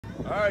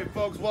All right,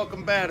 folks,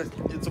 welcome back.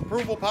 It's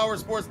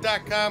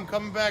ApprovalPowersports.com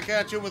coming back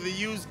at you with a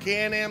used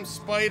Can-Am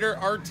Spyder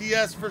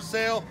RTS for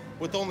sale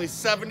with only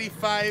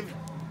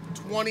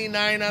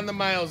 75,29 on the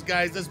miles,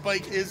 guys. This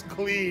bike is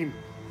clean.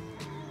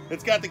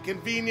 It's got the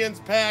convenience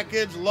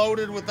package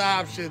loaded with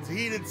options: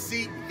 heated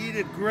seat,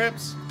 heated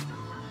grips,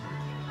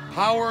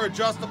 power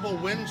adjustable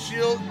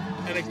windshield,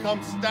 and it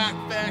comes stock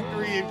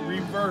factory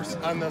reverse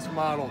on this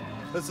model.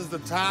 This is the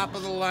top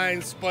of the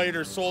line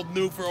Spyder, sold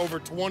new for over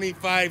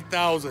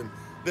 $25,000.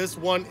 This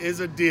one is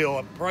a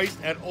deal, priced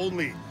at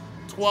only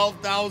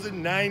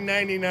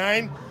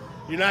 $12,999.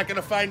 You're not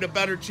gonna find a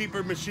better,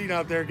 cheaper machine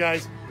out there,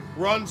 guys.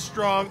 Runs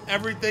strong,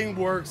 everything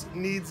works,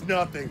 needs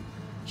nothing.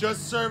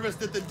 Just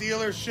serviced at the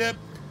dealership,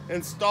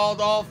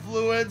 installed all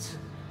fluids,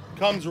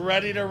 comes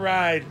ready to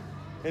ride.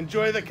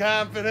 Enjoy the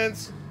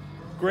confidence.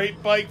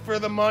 Great bike for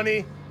the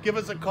money. Give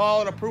us a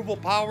call at Approval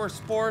Power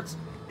Sports,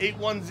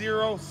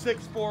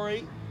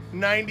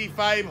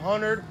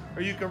 810-648-9500,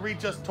 or you can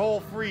reach us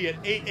toll free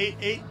at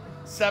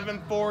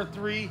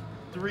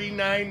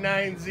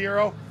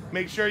 888-743-3990.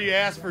 Make sure you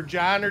ask for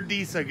John or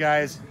Disa,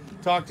 guys.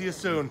 Talk to you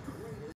soon.